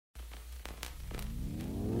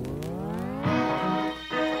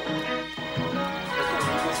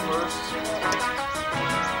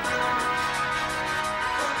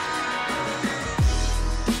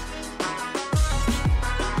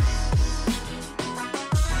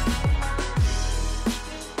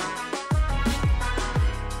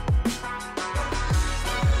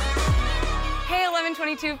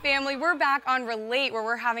92 family, we're back on Relate, where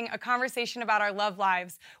we're having a conversation about our love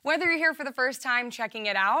lives. Whether you're here for the first time checking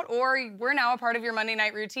it out, or we're now a part of your Monday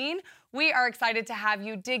night routine, we are excited to have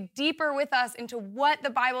you dig deeper with us into what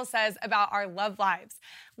the Bible says about our love lives.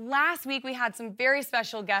 Last week, we had some very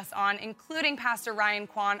special guests on, including Pastor Ryan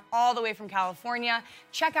Kwan, all the way from California.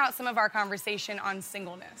 Check out some of our conversation on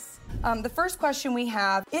singleness. The first question we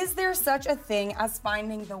have, is there such a thing as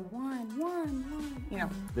finding the one? You know.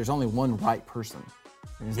 There's only one right person,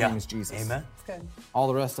 and his name is Jesus. Amen. That's good. All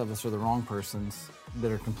the rest of us are the wrong persons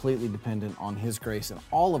that are completely dependent on his grace in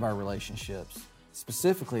all of our relationships,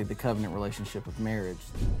 specifically the covenant relationship of marriage.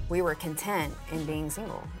 We were content in being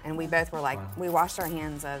single, and we both were like, we washed our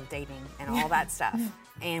hands of dating and all that stuff.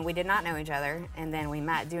 And we did not know each other, and then we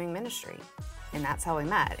met doing ministry. And that's how we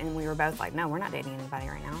met. And we were both like, no, we're not dating anybody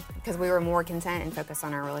right now. Because we were more content and focused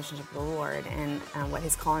on our relationship with the Lord and what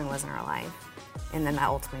his calling was in our life. And then that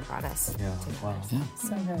ultimately brought us to Wow.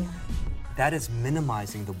 So good. That is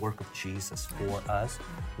minimizing the work of Jesus for us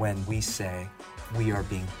when we say we are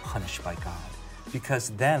being punished by God.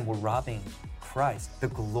 Because then we're robbing Christ the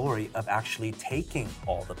glory of actually taking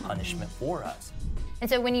all the punishment for us. And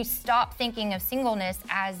so when you stop thinking of singleness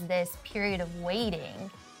as this period of waiting,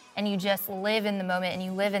 and you just live in the moment and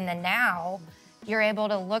you live in the now, you're able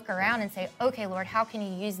to look around and say, okay, Lord, how can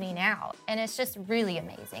you use me now? And it's just really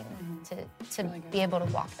amazing to really be able to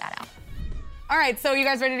walk that out. All right, so you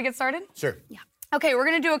guys ready to get started? Sure. Yeah. Okay, we're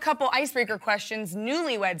gonna do a couple icebreaker questions,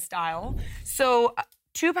 newlywed style. So,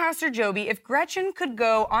 to Pastor Joby, if Gretchen could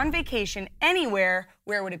go on vacation anywhere,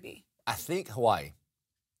 where would it be? I think Hawaii,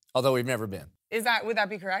 although we've never been. Would that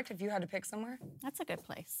be correct if you had to pick somewhere? That's a good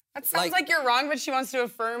place. That sounds like you're wrong, but she wants to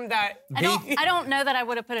affirm that. I don't know that I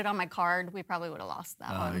would have put it on my card. We probably would have lost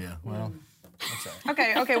that one. Oh, yeah. Well,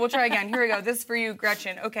 Okay, we'll try again. Here we go. This is for you,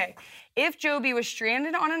 Gretchen. Okay. If Joby was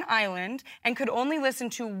stranded on an island and could only listen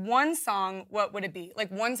to one song, what would it be? Like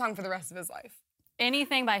one song for the rest of his life.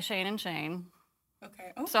 Anything by Shane and Shane.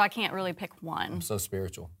 Okay. Oh. So I can't really pick one. I'm so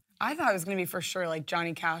spiritual. I thought it was going to be for sure like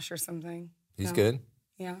Johnny Cash or something. He's good.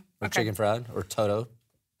 Yeah. Or Chicken Fried, or Toto,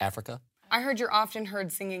 Africa. I heard you're often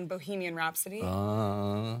heard singing Bohemian Rhapsody.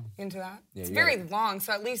 Into that? Yeah, it's very long,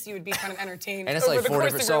 so at least you would be kind of entertained. And it's over like the 4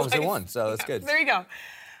 course different of your songs in life. one, so it's good. There you go.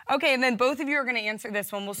 Okay, and then both of you are going to answer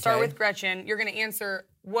this one. We'll start Okay. with Gretchen. You're going to answer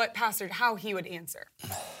how he would answer.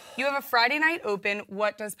 You have a Friday night open.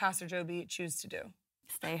 What does Pastor Joby choose to do?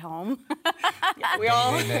 Stay home. We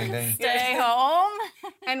all Ding, ding. Stay home.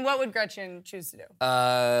 And what would Gretchen choose to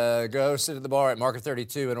do? Go sit at the bar at Market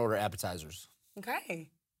 32 and order appetizers.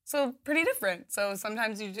 Okay. So pretty different. So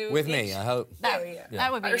sometimes you do With each. me, I hope.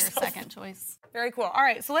 That would be your yourself. second choice. Very cool. All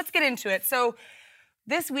right, so let's get into it. So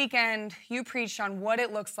this weekend, you preached on what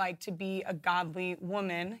it looks like to be a godly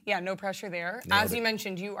woman. Yeah, no pressure there. As you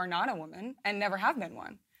mentioned, you are not a woman and never have been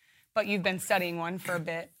one, but you've been studying one for a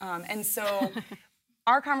bit. And so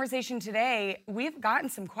our conversation today, we've gotten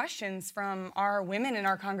some questions from our women in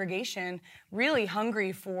our congregation, really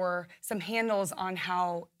hungry for some handles on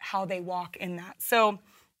how they walk in that. So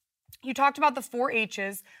you talked about the 4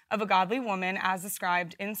 H's of a godly woman as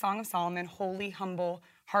described in Song of Solomon: holy, humble,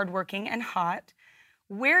 hardworking, and hot.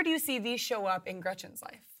 Where do you see these show up in Gretchen's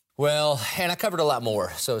life? Well, and I covered a lot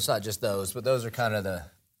more, so it's not just those, but those are kind of the,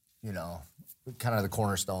 the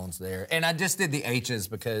cornerstones there. And I just did the H's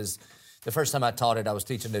because the first time I taught it, I was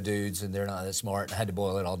teaching the dudes, and they're not that smart. I had to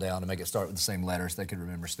boil it all down to make it start with the same letters so they could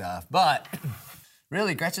remember stuff. But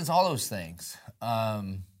really, Gretchen's all those things.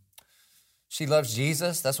 She loves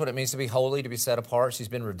Jesus. That's what it means to be holy, to be set apart. She's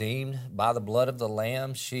been redeemed by the blood of the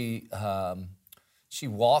Lamb. She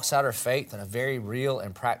walks out her faith in a very real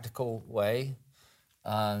and practical way.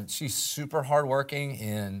 She's super hardworking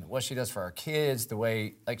in what she does for our kids, the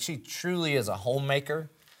way, she truly is a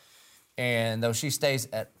homemaker. And though she stays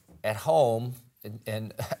at home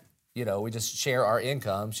and we just share our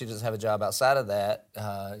income, she doesn't have a job outside of that.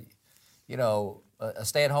 A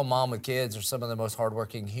stay-at-home mom with kids are some of the most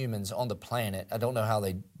hardworking humans on the planet. I don't know how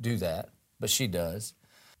they do that, but she does.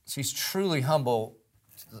 She's truly humble.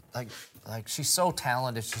 She's so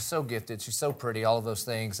talented, she's so gifted, she's so pretty, all of those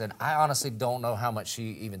things. And I honestly don't know how much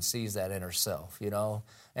she even sees that in herself,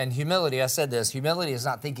 And humility, I said this, humility is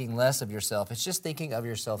not thinking less of yourself, it's just thinking of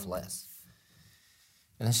yourself less.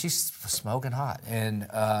 And then she's smoking hot.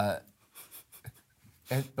 But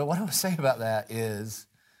what I would say about that is,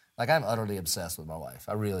 I'm utterly obsessed with my wife.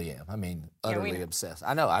 I really am. I mean, utterly obsessed.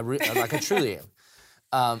 I know, I truly am.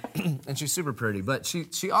 And she's super pretty, but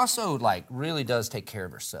she also really does take care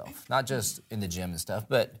of herself, not just in the gym and stuff,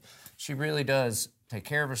 but she really does take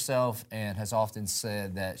care of herself and has often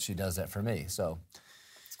said that she does that for me. So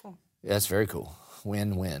That's cool. Yeah, that's very cool.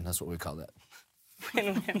 Win-win. That's what we call that.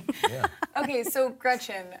 Win-win. Yeah. Okay, so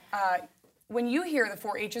Gretchen, when you hear the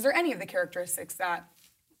 4 H's or any of the characteristics that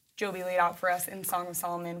Joby laid out for us in Song of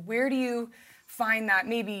Solomon, where do you find that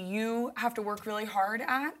maybe you have to work really hard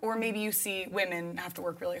at, or maybe you see women have to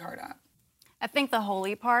work really hard at? I think the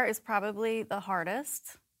holy part is probably the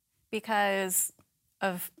hardest because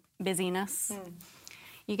of busyness.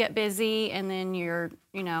 You get busy and then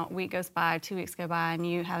a week goes by, 2 weeks go by, and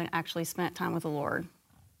you haven't actually spent time with the Lord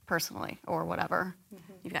personally or whatever.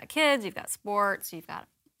 You've got kids, you've got sports, you've got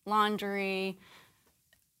laundry,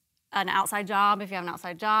 an outside job if you have an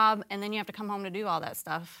outside job, and then you have to come home to do all that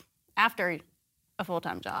stuff after a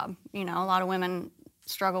full-time job. A lot of women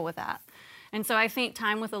struggle with that. And so I think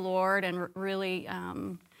time with the Lord and really,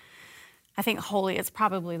 I think holy is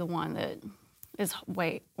probably the one that is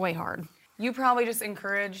way, way hard. You probably just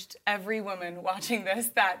encouraged every woman watching this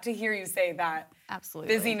to hear you say that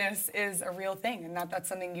Absolutely. busyness is a real thing and that's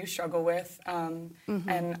something you struggle with.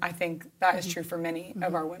 And I think that is true for many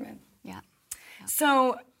of our women. Yeah.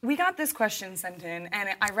 So we got this question sent in, and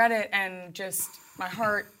I read it, and just my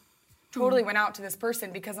heart totally went out to this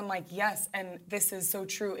person because I'm like, yes, and this is so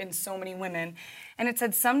true in so many women. And it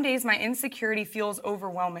said, some days my insecurity feels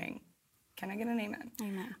overwhelming. Can I get an amen?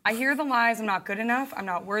 Amen. I hear the lies, I'm not good enough, I'm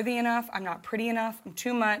not worthy enough, I'm not pretty enough, I'm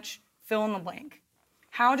too much, fill in the blank.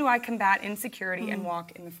 How do I combat insecurity and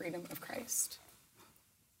walk in the freedom of Christ?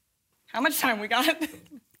 How much time we got?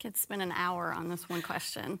 Could spend an hour on this one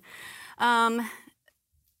question.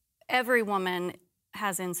 Every woman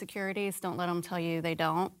has insecurities. Don't let them tell you they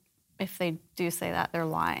don't. If they do say that, they're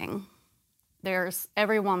lying.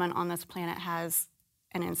 Every woman on this planet has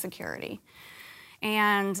an insecurity.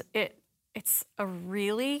 And it's a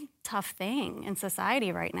really tough thing in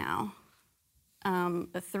society right now.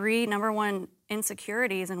 The 3 number 1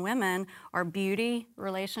 insecurities in women are beauty,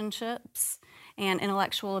 relationships, and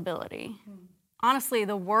intellectual ability. Honestly,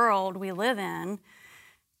 the world we live in,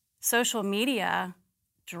 social media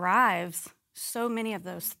drives so many of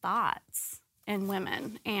those thoughts in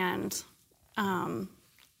women, and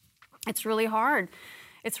it's really hard.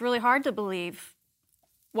 It's really hard to believe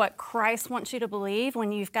what Christ wants you to believe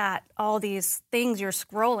when you've got all these things you're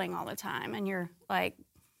scrolling all the time, and you're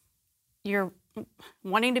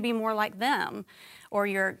wanting to be more like them, or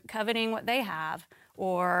you're coveting what they have,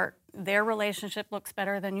 or their relationship looks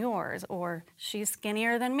better than yours, or she's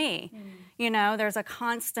skinnier than me. There's a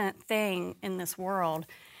constant thing in this world,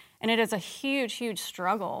 and it is a huge, huge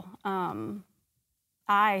struggle.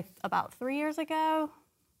 About 3 years ago,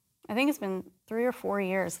 I think it's been 3 or 4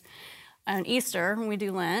 years, on Easter, when we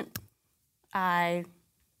do Lent, I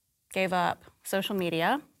gave up social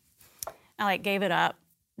media. I gave it up,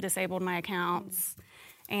 disabled my accounts,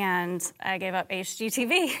 and I gave up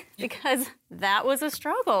HGTV because that was a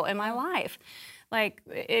struggle in my life.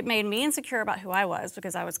 It made me insecure about who I was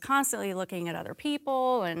because I was constantly looking at other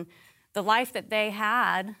people and the life that they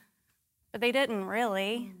had, but they didn't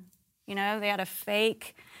really. They had a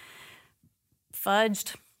fake,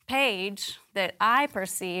 fudged page that I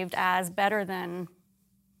perceived as better than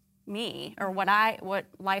me, or what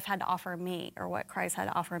life had to offer me, or what Christ had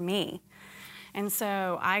to offer me. And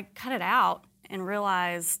so I cut it out and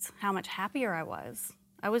realized how much happier I was.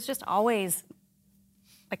 I was just always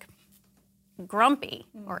grumpy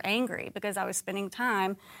or angry because I was spending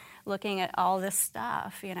time looking at all this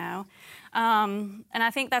stuff, And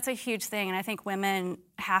I think that's a huge thing. And I think women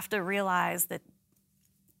have to realize that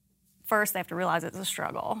first they have to realize it's a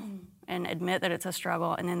struggle and admit that it's a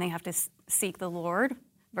struggle, and then they have to seek the Lord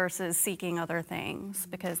versus seeking other things,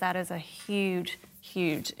 because that is a huge,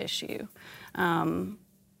 huge issue.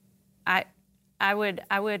 I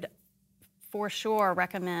would for sure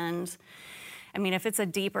recommend, if it's a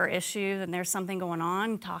deeper issue, then there's something going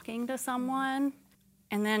on, talking to someone,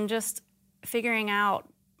 and then just figuring out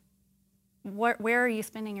where are you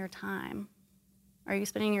spending your time? Are you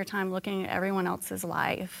spending your time looking at everyone else's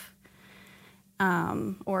life?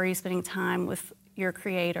 Or are you spending time with your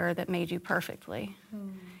Creator that made you perfectly?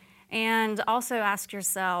 And also ask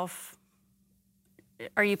yourself,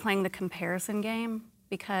 are you playing the comparison game?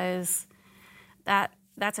 Because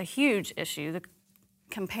that's a huge issue. The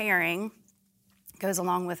comparing goes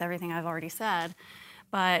along with everything I've already said.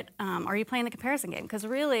 But are you playing the comparison game? Because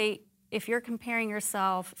really, if you're comparing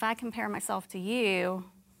yourself, if I compare myself to you,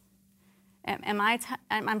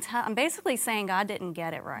 I'm basically saying God didn't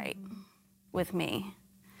get it right with me.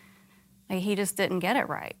 He just didn't get it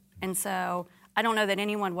right. And so I don't know that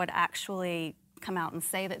anyone would actually come out and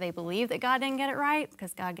say that they believe that God didn't get it right,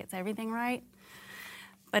 because God gets everything right.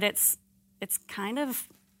 But it's kind of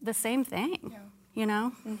the same thing, Yeah.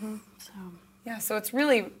 So. Yeah, so it's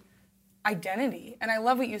really identity. And I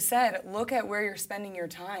love what you said. Look at where you're spending your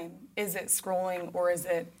time. Is it scrolling or is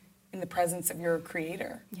it in the presence of your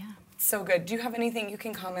creator? Yeah. So good. Do you have anything you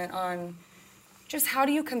can comment on? Just how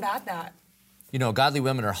do you combat that? You know, godly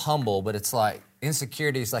women are humble, but it's like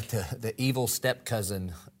insecurity is like the evil step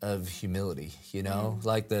cousin of humility, you know?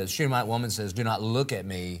 Like the Shunammite woman says, do not look at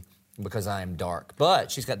me because I am dark. But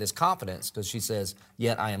she's got this confidence because she says,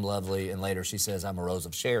 yet I am lovely. And later she says, I'm a rose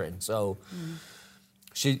of Sharon. So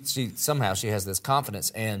she somehow she has this confidence.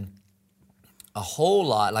 And a whole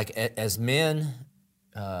lot, like as men,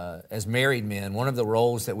 as married men, one of the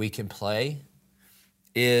roles that we can play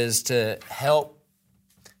is to help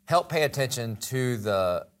pay attention to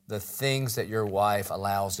the things that your wife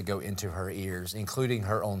allows to go into her ears, including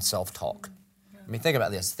her own self-talk. I mean, think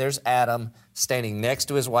about this. There's Adam standing next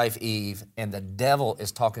to his wife Eve, and the devil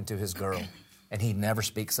is talking to his girl, and he never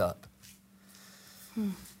speaks up.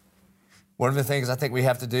 One of the things I think we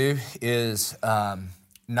have to do is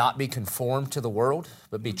not be conformed to the world,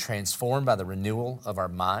 but be transformed by the renewal of our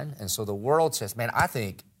mind. And so the world says, man, I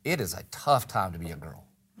think it is a tough time to be a girl.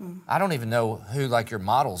 I don't even know who, like, your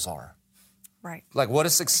models are. Right. Like, what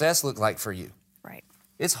does success look like for you? Right.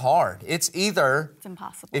 It's hard. It's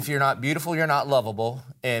impossible. If you're not beautiful, you're not lovable.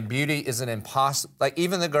 And beauty is an impossible. Like,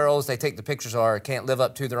 even the girls they take the pictures of can't live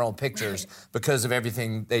up to their own pictures because of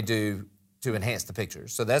everything they do to enhance the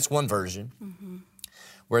pictures. So that's one version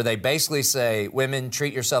where they basically say, women,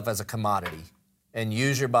 treat yourself as a commodity and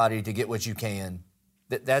use your body to get what you can.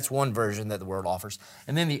 That's one version that the world offers.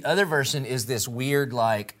 And then the other version is this weird,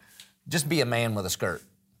 like, just be a man with a skirt.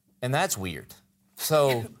 And that's weird.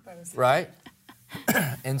 So, right?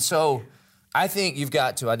 And so I think you've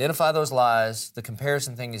got to identify those lies. The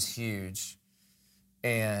comparison thing is huge.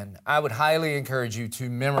 And I would highly encourage you to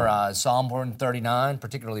memorize Psalm 139,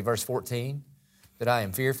 particularly verse 14, that I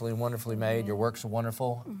am fearfully and wonderfully made. Your works are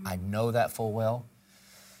wonderful. I know that full well.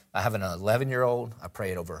 I have an 11-year-old. I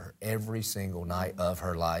pray it over her every single night of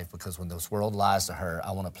her life because when this world lies to her,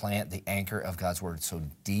 I want to plant the anchor of God's word so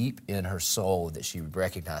deep in her soul that she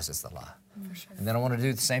recognizes the lie. For sure. And then I want to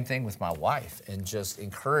do the same thing with my wife and just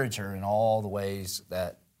encourage her in all the ways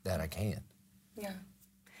that I can. Yeah.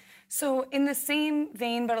 So in the same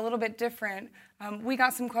vein, but a little bit different, we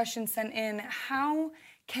got some questions sent in. How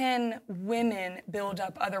can women build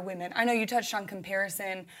up other women? I know you touched on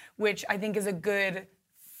comparison, which I think is a good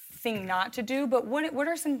thing not to do, but what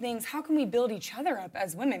are some things, how can we build each other up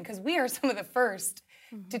as women? Because we are some of the first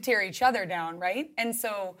to tear each other down, right? And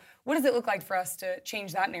so what does it look like for us to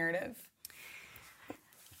change that narrative?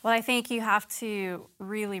 Well, I think you have to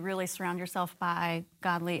really, really surround yourself by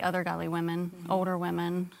other godly women, older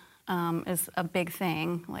women is a big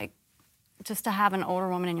thing. Like, just to have an older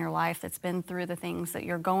woman in your life that's been through the things that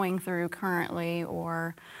you're going through currently,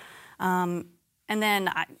 or, and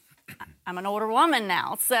then I'm an older woman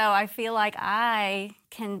now, so I feel like I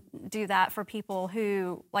can do that for people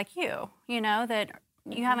who, like you know, that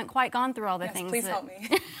you haven't quite gone through all the things. Please help me.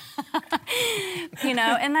 You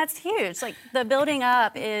know, and that's huge. Like, the building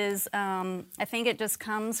up is, I think it just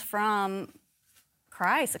comes from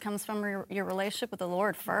Christ. It comes from your relationship with the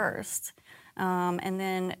Lord first. And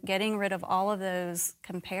then getting rid of all of those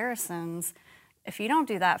comparisons. If you don't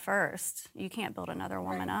do that first, you can't build another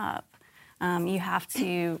woman up. You have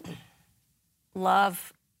to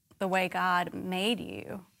love the way God made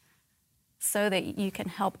you so that you can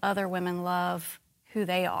help other women love who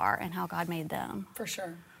they are and how God made them. For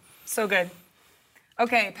sure. So good.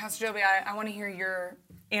 Okay, Pastor Joby, I want to hear your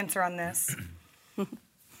answer on this.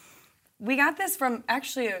 We got this from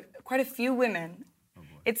actually quite a few women.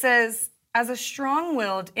 It says, as a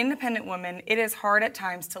strong-willed, independent woman, it is hard at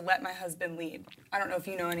times to let my husband lead. I don't know if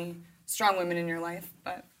you know any strong women in your life,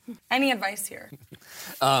 but any advice here?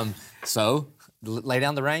 So lay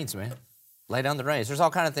down the reins, man. Lay down the reins. There's all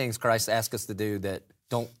kinds of things Christ asks us to do that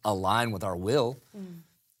don't align with our will.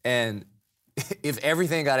 And if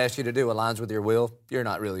everything God asks you to do aligns with your will, you're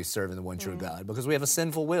not really serving the one true God, because we have a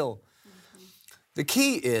sinful will. The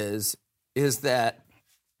key is that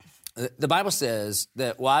the Bible says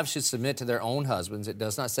that wives should submit to their own husbands. It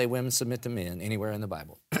does not say women submit to men anywhere in the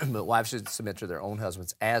Bible, but wives should submit to their own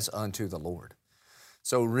husbands as unto the Lord.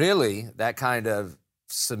 So really, that kind of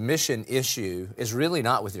submission issue is really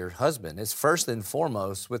not with your husband. It's first and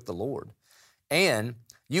foremost with the Lord. And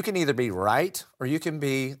you can either be right or you can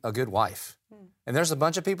be a good wife. And there's a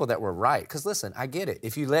bunch of people that were right. Because listen, I get it.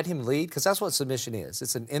 If you let him lead, because that's what submission is.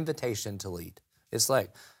 It's an invitation to lead. It's like,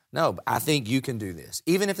 no, I think you can do this.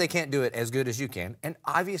 Even if they can't do it as good as you can. And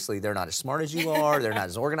obviously, they're not as smart as you are. They're not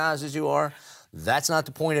as organized as you are. That's not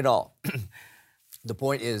the point at all. The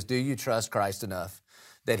point is, do you trust Christ enough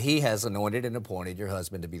that he has anointed and appointed your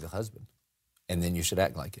husband to be the husband. And then you should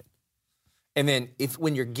act like it. And then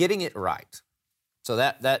when you're getting it right, so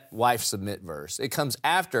that wife submit verse, it comes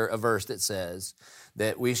after a verse that says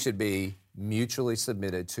that we should be mutually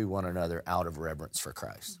submitted to one another out of reverence for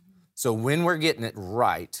Christ. So when we're getting it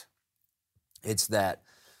right, it's that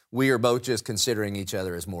we are both just considering each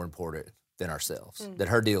other as more important than ourselves, that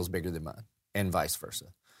her deal's bigger than mine, and vice versa.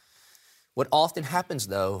 What often happens,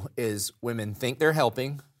 though, is women think they're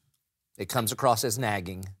helping. It comes across as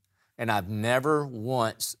nagging. And I've never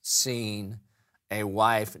once seen a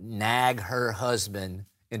wife nag her husband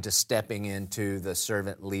into stepping into the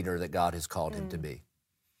servant leader that God has called him to be.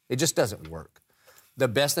 It just doesn't work. The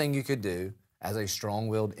best thing you could do as a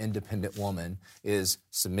strong-willed, independent woman is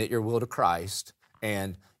submit your will to Christ,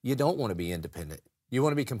 and you don't want to be independent. You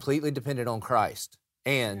want to be completely dependent on Christ,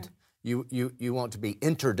 and you want to be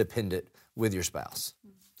interdependent with your spouse.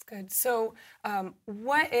 That's good. So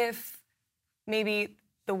what if maybe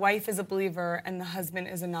the wife is a believer and the husband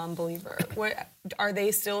is a non-believer? What, are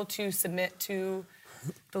they still to submit to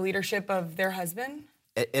the leadership of their husband?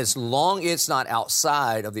 As long as it's not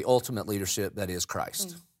outside of the ultimate leadership that is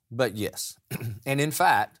Christ. But yes. And in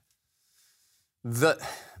fact,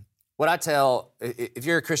 what I tell, if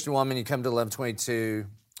you're a Christian woman, you come to 1122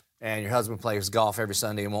 and your husband plays golf every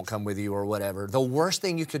Sunday and won't come with you or whatever, the worst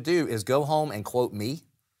thing you could do is go home and quote me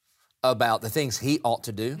about the things he ought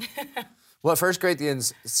to do. What 1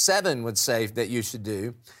 Corinthians 7 would say that you should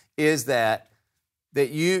do is that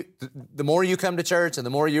the more you come to church and the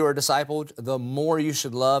more you are discipled, the more you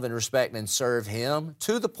should love and respect and serve him,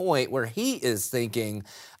 to the point where he is thinking,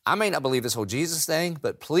 I may not believe this whole Jesus thing,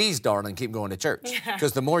 but please, darling, keep going to church.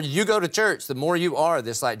 Because the more you go to church, the more you are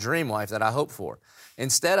this like dream wife that I hope for.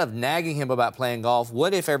 Instead of nagging him about playing golf,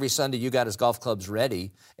 what if every Sunday you got his golf clubs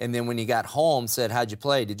ready, and then when he got home said, how'd you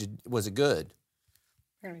play? Was it good?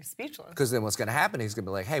 You're going to be speechless. Because then what's going to happen, he's going to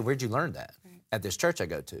be like, hey, where'd you learn that? Right. At this church I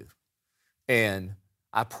go to. And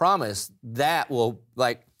I promise that will,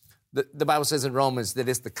 like, the Bible says in Romans that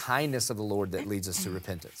it's the kindness of the Lord that leads us to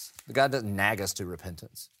repentance. God doesn't nag us to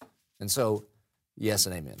repentance. And so, yes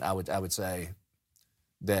and amen. I would say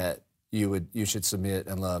that you should submit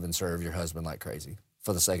and love and serve your husband like crazy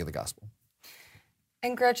for the sake of the gospel.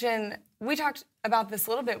 And Gretchen, we talked about this a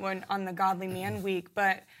little bit on the Godly Man Week,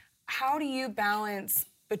 but how do you balance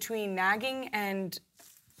between nagging and,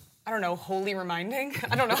 I don't know, holy reminding?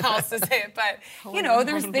 I don't know how else to say it, but,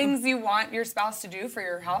 there's things you want your spouse to do for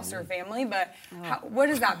your house or family, but what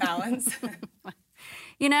is that balance?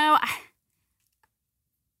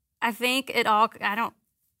 I think it all, I don't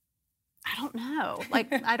know.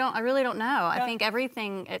 I really don't know. I think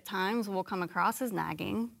everything at times will come across as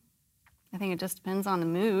nagging. I think it just depends on the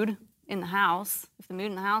mood in the house. If the mood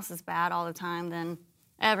in the house is bad all the time, then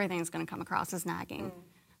everything's going to come across as nagging.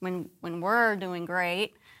 When we're doing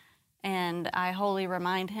great and I wholly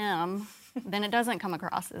remind him, then it doesn't come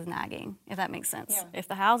across as nagging, if that makes sense. Yeah. If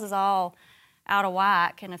the house is all out of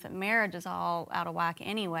whack and if the marriage is all out of whack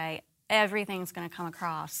anyway, everything's going to come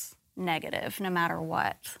across negative no matter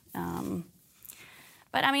what.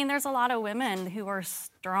 But I mean, there's a lot of women who are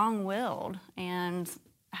strong-willed and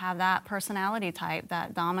have that personality type,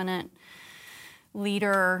 that dominant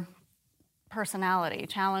leader personality,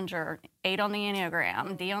 challenger, 8 on the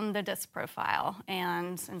Enneagram, D on the DISC profile.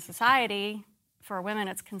 And in society, for women,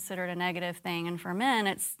 it's considered a negative thing. And for men,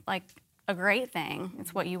 it's like a great thing.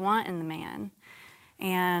 It's what you want in the man.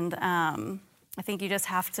 And I think you just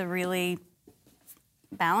have to really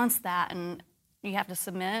balance that. And you have to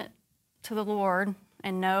submit to the Lord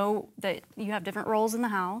and know that you have different roles in the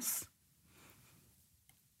house.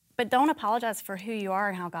 But don't apologize for who you are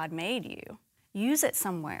and how God made you. Use it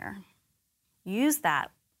somewhere. Use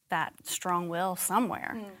that strong will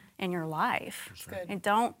somewhere in your life. Right. And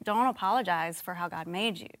don't apologize for how God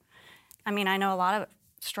made you. I mean, I know a lot of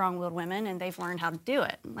strong-willed women, and they've learned how to do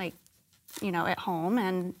it, at home,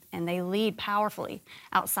 and they lead powerfully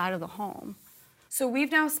outside of the home. So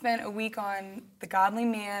we've now spent a week on the godly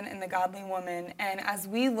man and the godly woman, and as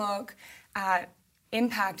we look at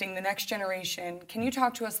impacting the next generation, can you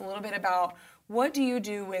talk to us a little bit about what do you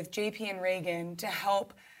do with JP and Reagan to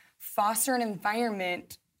help foster an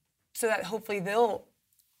environment so that hopefully they'll,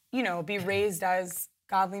 be raised as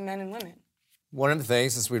godly men and women? One of the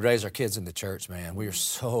things is we raise our kids in the church, man. We are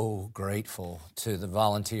so grateful to the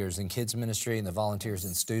volunteers in kids ministry and the volunteers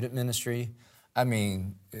in student ministry. I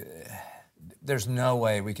mean, there's no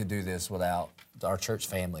way we could do this without our church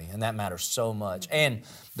family, and that matters so much. And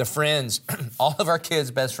the friends, all of our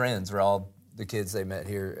kids' best friends were all the kids they met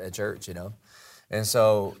here at church, And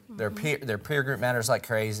so their peer group matters like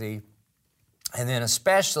crazy. And then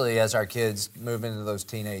especially as our kids move into those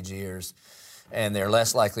teenage years and they're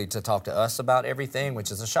less likely to talk to us about everything, which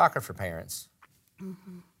is a shocker for parents.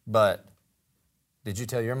 Mm-hmm. But did you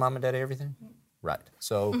tell your mom and daddy everything? Right.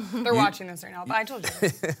 So they're watching this right now, but I told you.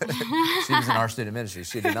 She was in our student ministry.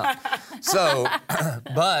 She did not. So,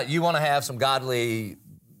 but you want to have some godly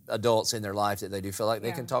adults in their life that they do feel like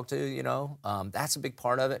they can talk to, you know. That's a big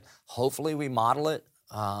part of it. Hopefully we model it.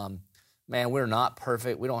 Man, we're not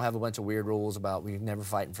perfect. We don't have a bunch of weird rules about we never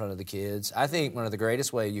fight in front of the kids. I think one of the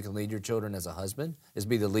greatest ways you can lead your children as a husband is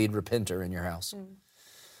be the lead repenter in your house.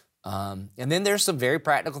 And then there's some very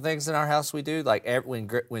practical things in our house we do. Like when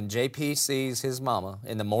JP sees his mama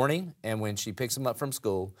in the morning and when she picks him up from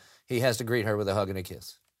school, he has to greet her with a hug and a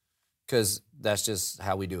kiss. Because that's just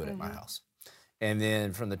how we do it at my house. And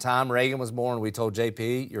then from the time Reagan was born, we told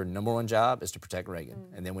JP, your number one job is to protect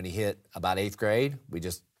Reagan. And then when he hit about 8th grade, we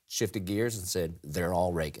just shifted gears and said, they're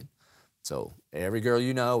all Reagan. So every girl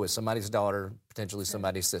you know is somebody's daughter, potentially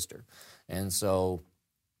somebody's sister. And so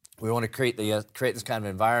we want to create this kind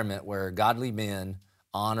of environment where godly men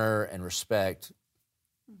honor and respect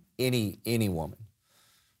any woman.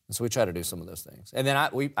 And so we try to do some of those things. And then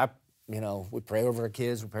we pray over our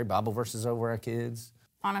kids. We pray Bible verses over our kids.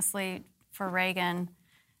 Honestly, for Reagan,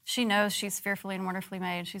 she knows she's fearfully and wonderfully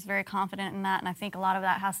made. She's very confident in that, and I think a lot of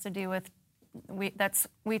that has to do with we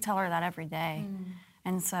tell her that every day.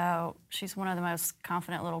 And so she's one of the most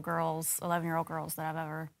confident little girls, 11-year-old girls that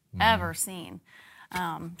I've ever seen.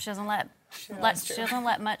 She doesn't let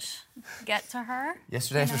much get to her.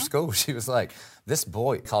 Yesterday after school, she was like, "This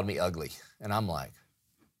boy called me ugly," and I'm like,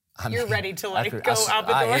 "You're ready to go out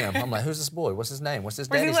the door." I am. I'm like, "Who's this boy? What's his name? What's his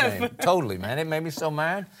daddy's name?" Totally, man. It made me so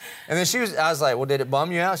mad. And then I was like, "Well, did it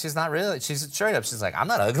bum you out?" She's not really. She's straight up. She's like, "I'm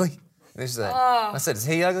not ugly." And she's like, I said, "Is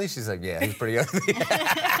he ugly?" She's like, "Yeah, he's pretty ugly."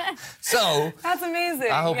 So that's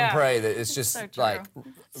amazing. I hope and pray that it's just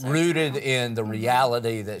rooted in the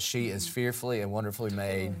reality that she is fearfully and wonderfully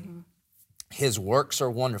made. His works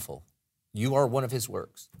are wonderful. You are one of his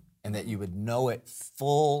works. And that you would know it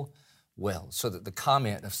full well. So that the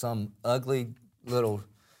comment of some ugly little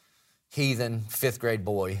heathen 5th grade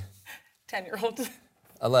boy. 10-year-old.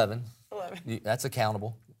 11. That's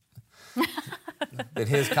accountable. That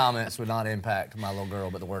his comments would not impact my little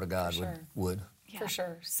girl, but the Word of God would. Yeah. For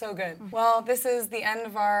sure. So good. Well, this is the end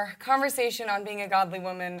of our conversation on being a godly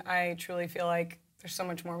woman. I truly feel like there's so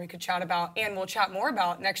much more we could chat about, and we'll chat more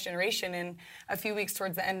about Next Generation in a few weeks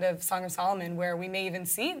towards the end of Song of Solomon, where we may even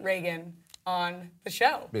see Reagan on the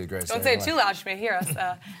show. Be the greatest. Don't say it too loud, she may hear us,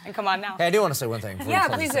 and come on now. Hey, I do want to say one thing. Yeah,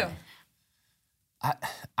 please do.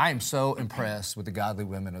 I am so impressed with the godly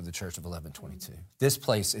women of the Church of 1122. This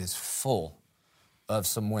place is full of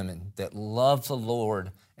some women that love the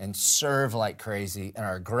Lord and serve like crazy and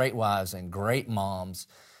are great wives and great moms.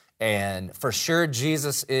 And for sure,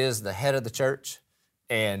 Jesus is the head of the church.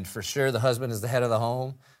 And for sure, the husband is the head of the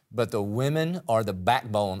home. But the women are the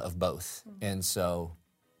backbone of both. And so,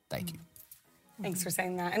 thank you. Thanks for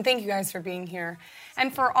saying that. And thank you guys for being here.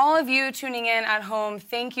 And for all of you tuning in at home,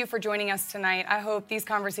 thank you for joining us tonight. I hope these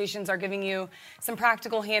conversations are giving you some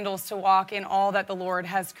practical handles to walk in all that the Lord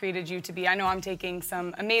has created you to be. I know I'm taking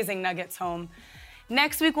some amazing nuggets home.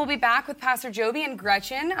 Next week, we'll be back with Pastor Joby and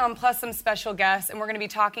Gretchen, plus some special guests, and we're going to be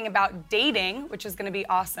talking about dating, which is going to be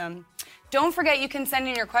awesome. Don't forget, you can send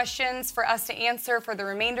in your questions for us to answer for the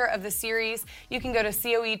remainder of the series. You can go to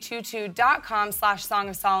coe22.com/Song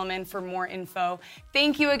of Solomon for more info.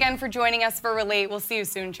 Thank you again for joining us for Relate. We'll see you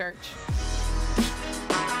soon, church.